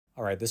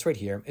All right, this right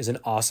here is an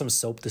awesome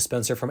soap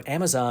dispenser from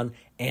Amazon,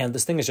 and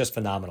this thing is just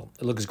phenomenal.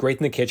 It looks great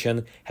in the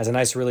kitchen, has a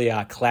nice, really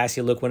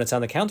classy look when it's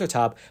on the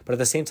countertop, but at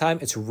the same time,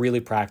 it's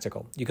really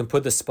practical. You can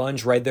put the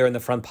sponge right there in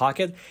the front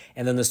pocket,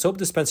 and then the soap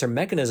dispenser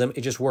mechanism,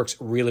 it just works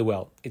really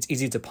well. It's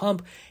easy to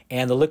pump,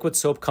 and the liquid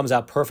soap comes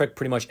out perfect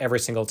pretty much every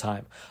single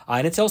time.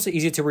 And it's also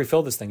easy to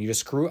refill this thing. You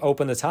just screw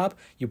open the top,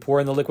 you pour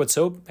in the liquid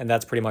soap, and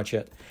that's pretty much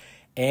it.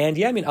 And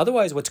yeah, I mean,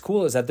 otherwise, what's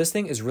cool is that this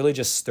thing is really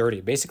just sturdy.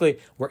 Basically,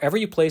 wherever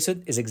you place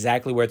it is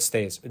exactly where it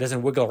stays. It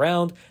doesn't wiggle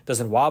around,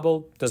 doesn't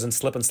wobble, doesn't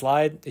slip and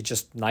slide. It's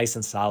just nice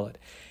and solid.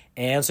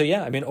 And so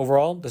yeah, I mean,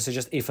 overall, this is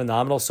just a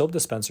phenomenal soap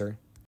dispenser.